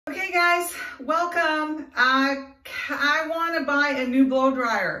Okay guys, welcome. I want to buy a new blow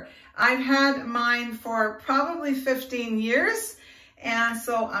dryer. I've had mine for probably 15 years. And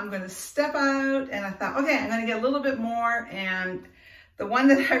so I'm going to step out and I thought, okay, I'm going to get a little bit more. And the one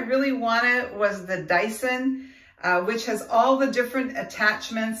that I really wanted was the Dyson, which has all the different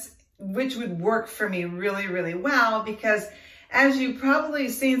attachments, which would work for me really, really well because as you've probably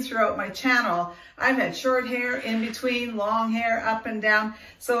seen throughout my channel, I've had short hair, in between, long hair, up and down.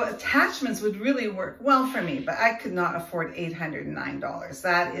 So attachments would really work well for me, but I could not afford $809.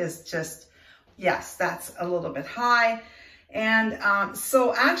 That is just, yes, that's a little bit high. And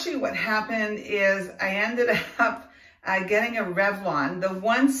so actually what happened is I ended up getting a Revlon, the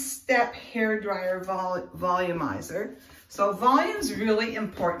one-step hair dryer volumizer. So volume's really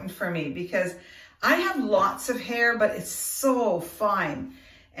important for me because I have lots of hair, but it's so fine.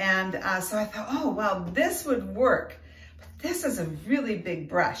 And so I thought, oh, well, this would work. But this is a really big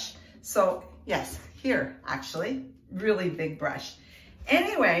brush. So yes, here, actually, really big brush.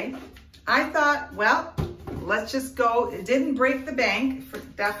 Anyway, I thought, well, let's just go. It didn't break the bank,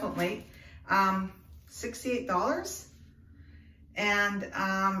 definitely. $68. And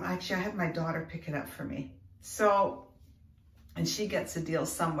actually, I had my daughter pick it up for me. So, and she gets a deal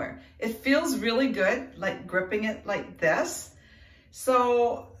somewhere. It feels really good, like gripping it like this.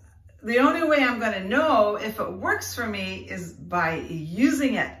 So the only way I'm going to know if it works for me is by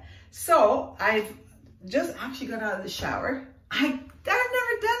using it. So I've just actually got out of the shower. I've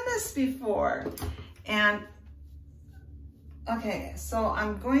never done this before. And okay, so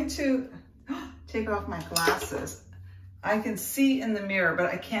I'm going to take off my glasses. I can see in the mirror, but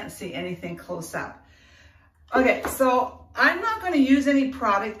I can't see anything close up. Okay, so I'm not going to use any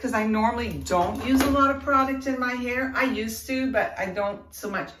product because I normally don't use a lot of product in my hair. I used to, but I don't so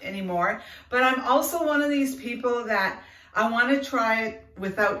much anymore. But I'm also one of these people that I want to try it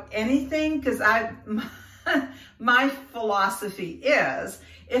without anything because my philosophy is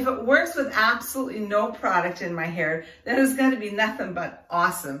if it works with absolutely no product in my hair, then it's going to be nothing but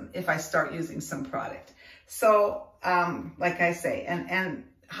awesome if I start using some product. So, like I say, and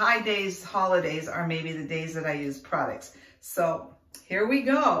high days, holidays are maybe the days that I use products. So here we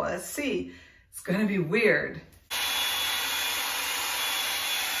go. Let's see. It's going to be weird.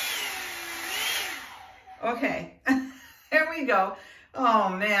 Okay, there we go. Oh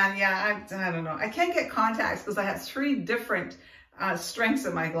man, yeah, I don't know. I can't get contacts because I have 3 different strengths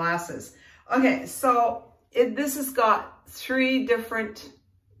of my glasses. Okay, so this has got 3 different,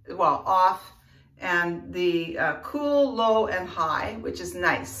 well, off, and the cool, low, and high, which is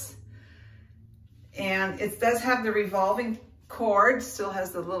nice. And it does have the revolving cord, still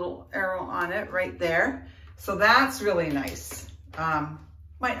has the little arrow on it right there. So that's really nice. My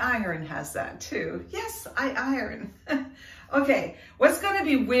iron has that too. Yes, I iron. Okay, what's gonna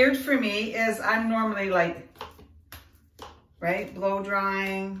be weird for me is I'm normally like, right, blow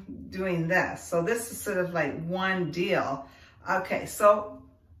drying, doing this. So this is sort of like one deal. Okay, so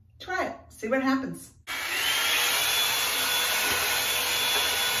try it, see what happens.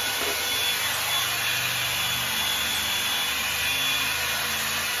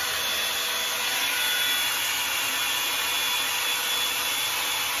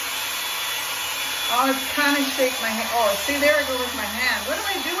 Oh, it's kind of shake my hand. Oh, see, there I go with my hand. What do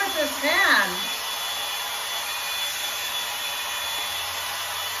I do with this hand?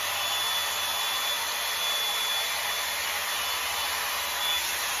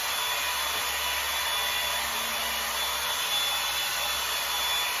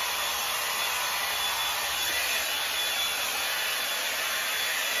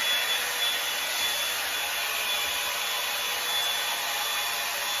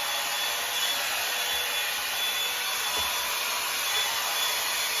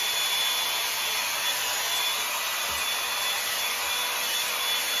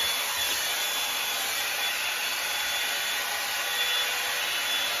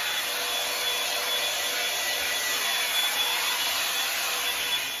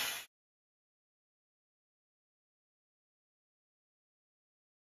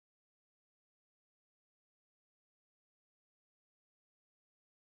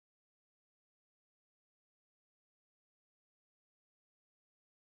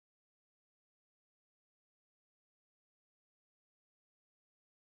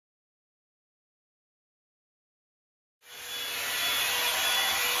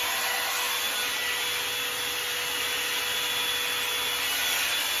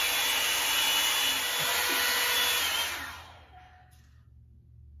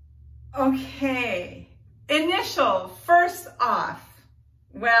 Okay, first off,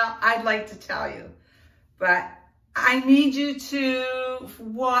 well, I'd like to tell you, but I need you to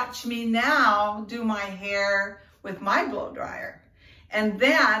watch me now do my hair with my blow dryer. And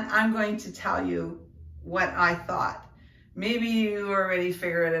then I'm going to tell you what I thought. Maybe you already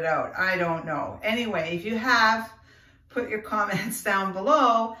figured it out. I don't know. Anyway, if you have, put your comments down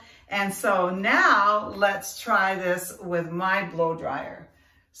below. And so now let's try this with my blow dryer.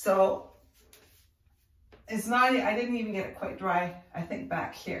 So it's not, I didn't even get it quite dry, I think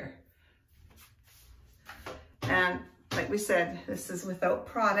back here. And like we said, this is without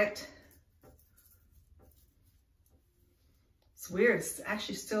product. It's weird, it's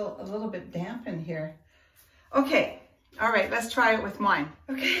actually still a little bit damp in here. Okay, all right, let's try it with mine.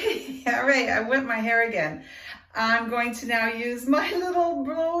 Okay, all right, I wet my hair again. I'm going to now use my little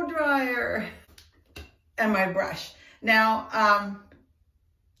blow dryer and my brush. Now,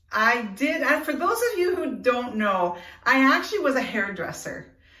 for those of you who don't know, I actually was a hairdresser.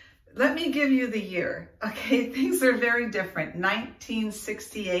 Let me give you the year. Okay, things are very different.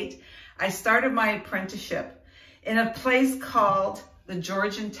 1968, I started my apprenticeship in a place called the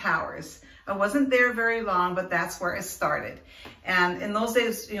Georgian Towers. I wasn't there very long, but that's where it started. And in those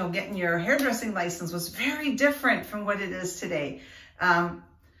days, you know, getting your hairdressing license was very different from what it is today.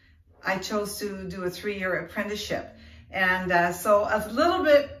 I chose to do a 3-year apprenticeship. And so a little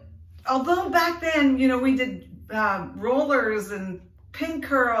bit, although back then, you know, we did rollers and pin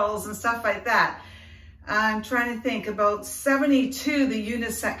curls and stuff like that. I'm trying to think, about 72, the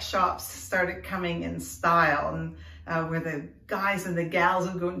unisex shops started coming in style, and where the guys and the gals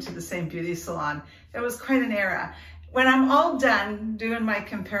would go into the same beauty salon. It was quite an era. When I'm all done doing my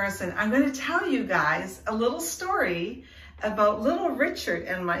comparison, I'm going to tell you guys a little story about little Richard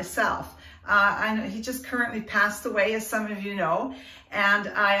and myself. I know he just currently passed away, as some of you know, and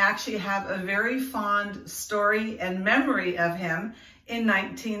I actually have a very fond story and memory of him in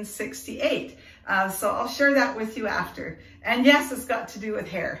 1968. So I'll share that with you after. And yes, it's got to do with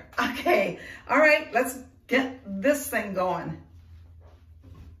hair. Okay, all right, let's get this thing going.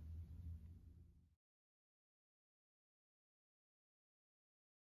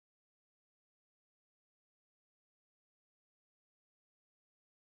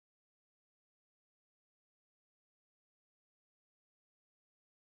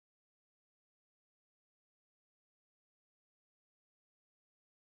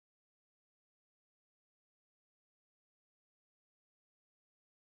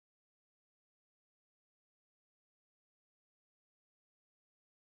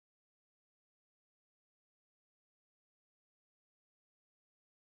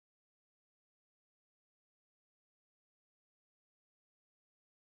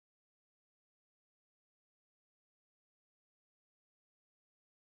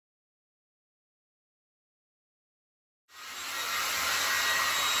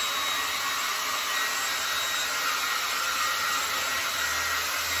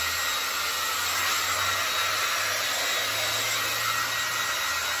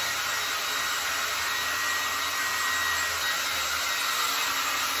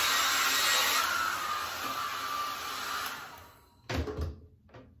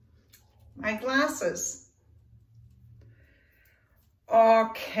 My glasses.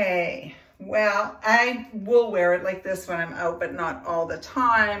 Okay, well, I will wear it like this when I'm out, but not all the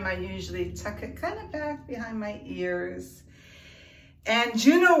time. I usually tuck it kind of back behind my ears. And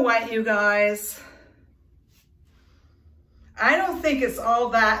you know what, you guys? I don't think it's all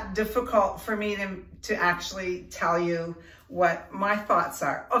that difficult for me to actually tell you what my thoughts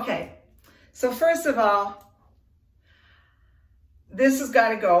are. Okay, so first of all, this has got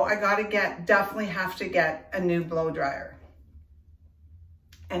to go. I got to definitely have to get a new blow dryer.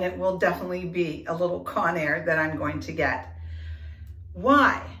 And it will definitely be a little Conair that I'm going to get.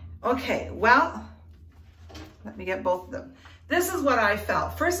 Why? Okay, well, let me get both of them. This is what I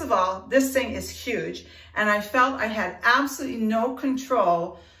felt. First of all, this thing is huge, and I felt I had absolutely no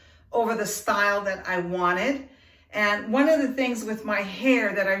control over the style that I wanted. And one of the things with my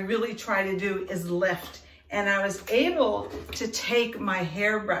hair that I really try to do is lift. And I was able to take my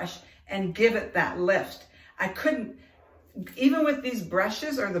hairbrush and give it that lift. I couldn't, even with these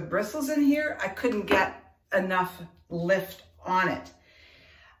brushes or the bristles in here, I couldn't get enough lift on it.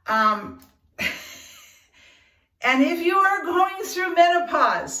 And if you are going through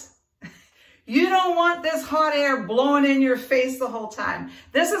menopause, you don't want this hot air blowing in your face the whole time.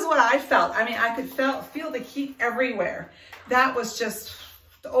 This is what I felt. I mean, I could feel the heat everywhere. That was just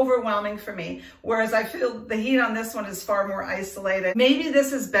overwhelming for me. Whereas I feel the heat on this one is far more isolated. Maybe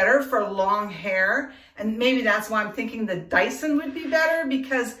this is better for long hair. And maybe that's why I'm thinking the Dyson would be better,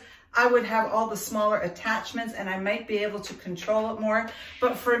 because I would have all the smaller attachments and I might be able to control it more.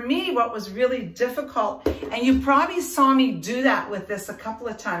 But for me, what was really difficult, and you probably saw me do that with this a couple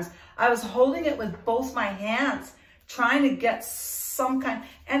of times, I was holding it with both my hands, trying to get some kind,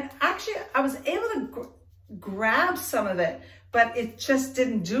 and actually I was able to grab some of it, but it just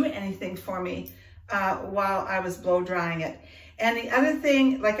didn't do anything for me while I was blow drying it. And the other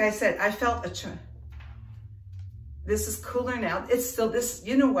thing, like I said, I felt this is cooler now. It's still this,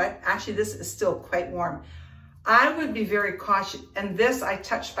 you know what? Actually, this is still quite warm. I would be very cautious. And this I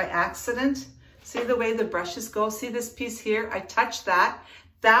touched by accident. See the way the brushes go? See this piece here? I touched that.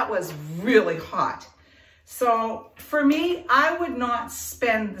 That was really hot. So for me, I would not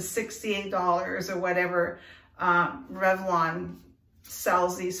spend the $68 or whatever Revlon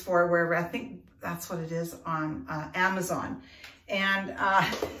sells these for, wherever. I think that's what it is on Amazon. And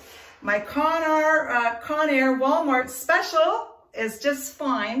my Conair Walmart special is just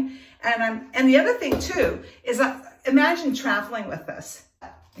fine. And the other thing too is imagine traveling with this.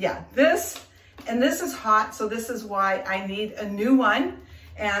 Yeah, this is hot, so this is why I need a new one,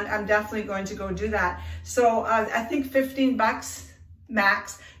 and I'm definitely going to go do that. So I think 15 bucks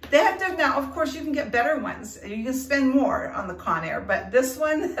max. They have to, now of course you can get better ones. You can spend more on the Conair, but this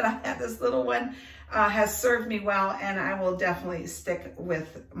one that I have, this little one, has served me well, and I will definitely stick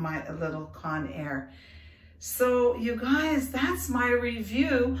with my little Conair. So you guys, that's my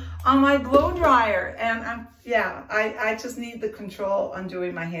review on my blow dryer. And yeah, I just need the control on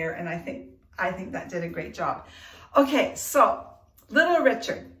doing my hair, and I think that did a great job. Okay, so Little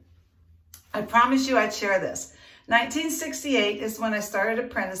Richard, I promised you I'd share this. 1968 is when I started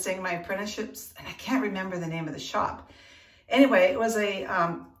apprenticing. My apprenticeships, and I can't remember the name of the shop. Anyway, it was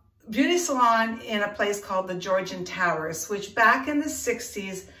a beauty salon in a place called the Georgian Towers, which back in the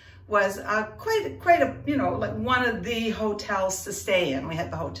 60s was quite a, you know, like one of the hotels to stay in. We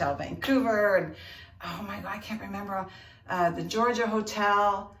had the Hotel Vancouver, and oh my God, I can't remember, the Georgia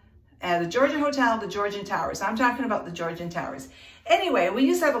Hotel, the Georgian Towers. I'm talking about the Georgian Towers. Anyway, we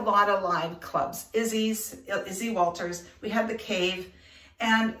used to have a lot of live clubs. Izzy Walters, we had the Cave,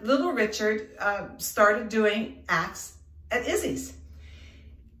 and Little Richard started doing acts at Izzy's.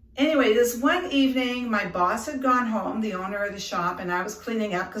 Anyway, this one evening, my boss had gone home, the owner of the shop, and I was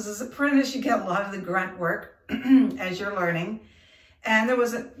cleaning up, because as an apprentice, you get a lot of the grunt work as you're learning. And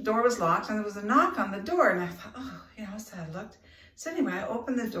door was locked, and there was a knock on the door, and I thought, oh, you know, so I looked. So anyway, I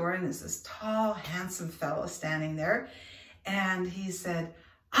opened the door, and there's this tall, handsome fellow standing there. And he said,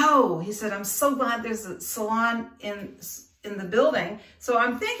 oh, he said, I'm so glad there's a salon in the building. So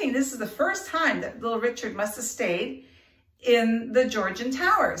I'm thinking this is the first time that Little Richard must have stayed in the Georgian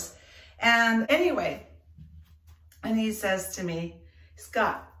Towers. And anyway, and he says to me, he's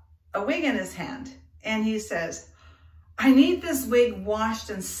got a wig in his hand, and he says, I need this wig washed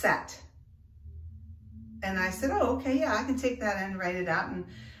and set. And I said, oh, okay, yeah, I can take that and write it out. And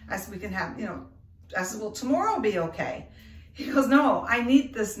I said, we can have, you know, I said, well, tomorrow will be okay. He goes, no, I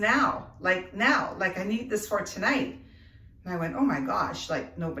need this now, like I need this for tonight. And I went, oh my gosh,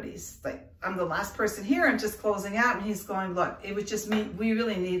 like nobody's, like, I'm the last person here, I'm just closing out. And he's going, look, it was just me, we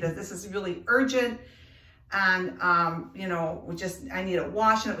really need this. This is really urgent. And, you know, I need it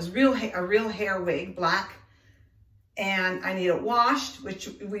washed. And it was a real hair wig, black. And I need it washed, which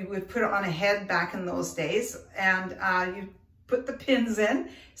we would put it on a head back in those days. And you put the pins in.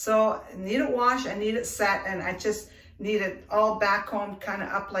 So I need it washed, I need it set, and I just need it all back home, kind of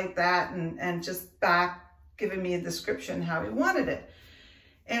up like that, and just back, giving me a description how he wanted it.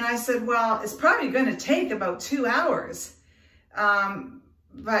 And I said, well, it's probably going to take about 2 hours,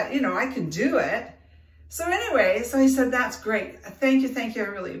 but you know, I can do it. So anyway, so he said, that's great. Thank you, I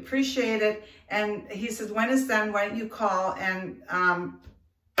really appreciate it. And he said, when it's done, why don't you call and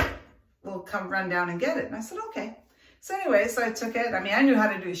we'll come run down and get it. And I said, okay. So anyway, so I took it. I mean, I knew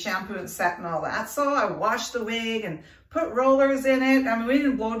how to do shampoo and set and all that. So I washed the wig and put rollers in it. I mean, we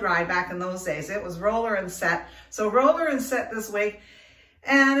didn't blow dry back in those days. It was roller and set. So roller and set this wig.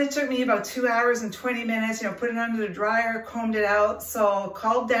 And it took me about 2 hours and 20 minutes, you know, put it under the dryer, combed it out. So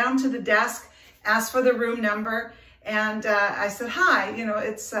called down to the desk, asked for the room number. And I said, hi, you know,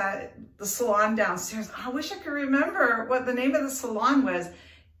 it's the salon downstairs. I wish I could remember what the name of the salon was.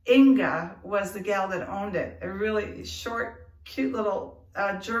 Inga was the gal that owned it, a really short, cute little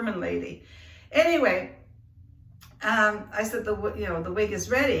German lady. Anyway, I said, the wig is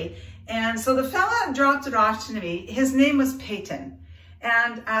ready. And so the fella dropped it off to me. His name was Peyton.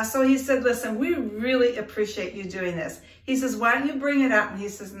 And so he said, listen, we really appreciate you doing this. He says, why don't you bring it up? And he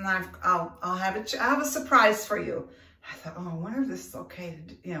says, and I'll have a surprise for you. I thought, oh, I wonder if this is okay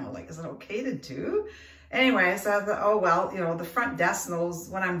to do, you know, like, is it okay to do? Anyway, so I thought, oh, well, you know, the front desk knows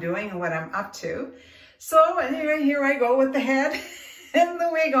what I'm doing and what I'm up to. So anyway, here I go with the head and the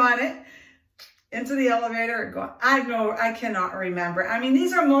wig on it into the elevator. I cannot remember. I mean,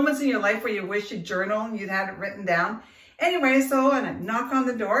 these are moments in your life where you wish you'd journal and you'd had it written down. Anyway, so, and I knock on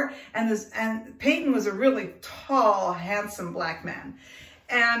the door, and Peyton was a really tall, handsome black man.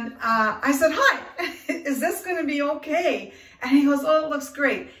 And I said, hi, is this going to be okay? And he goes, oh, it looks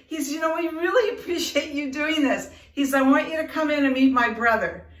great. He says, you know, we really appreciate you doing this. He said, I want you to come in and meet my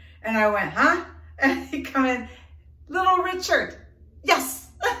brother. And I went, huh? And he come in, little Richard. Yes.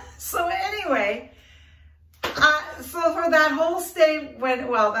 So anyway, so for that whole stay,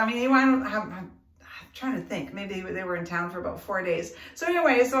 well, I mean, I'm trying to think, maybe they were in town for about 4 days. So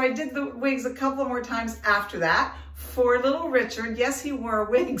anyway, so I did the wigs a couple more times after that for little Richard. Yes, he wore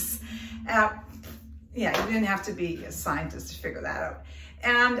wigs. Yeah, you didn't have to be a scientist to figure that out.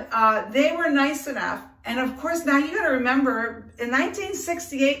 And they were nice enough. And of course, now you got to remember, in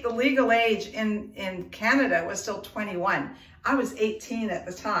 1968, the legal age in Canada was still 21. I was 18 at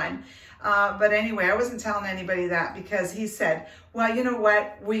the time. But anyway, I wasn't telling anybody that because he said, well, you know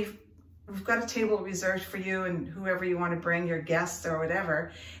what, we've got a table reserved for you and whoever you want to bring, your guests or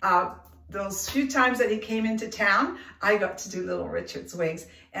whatever. Those few times that he came into town, I got to do little Richard's wigs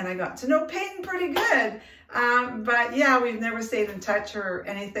and I got to know Peyton pretty good. But yeah, we've never stayed in touch or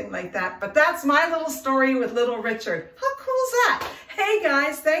anything like that. But that's my little story with little Richard. How cool is that? Hey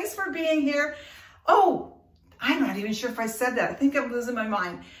guys, thanks for being here. Oh, I'm not even sure if I said that. I think I'm losing my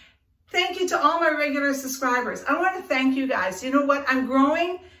mind. Thank you to all my regular subscribers. I want to thank you guys. You know what? I'm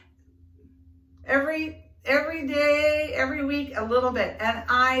growing every day, every week, a little bit. And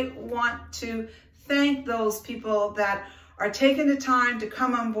I want to thank those people that are taking the time to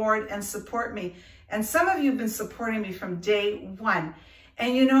come on board and support me. And some of you have been supporting me from day one.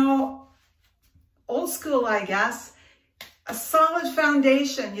 And you know, old school, I guess, a solid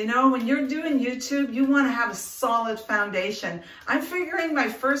foundation. You know, when you're doing YouTube, you want to have a solid foundation. I'm figuring my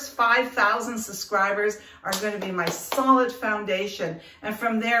first 5,000 subscribers are going to be my solid foundation. And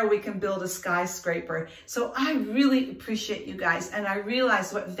from there, we can build a skyscraper. So I really appreciate you guys. And I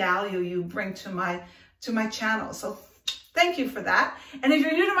realize what value you bring to my channel. So thank you for that. And if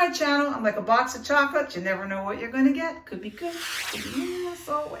you're new to my channel, I'm like a box of chocolates. You never know what you're going to get. Could be good, could be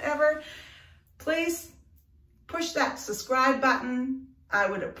so whatever. Please push that subscribe button. I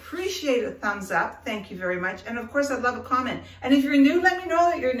would appreciate a thumbs up. Thank you very much. And of course, I'd love a comment. And if you're new, let me know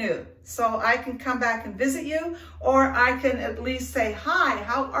that you're new so I can come back and visit you, or I can at least say, hi,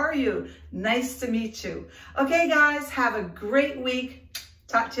 how are you? Nice to meet you. Okay, guys, have a great week.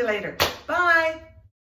 Talk to you later. Bye.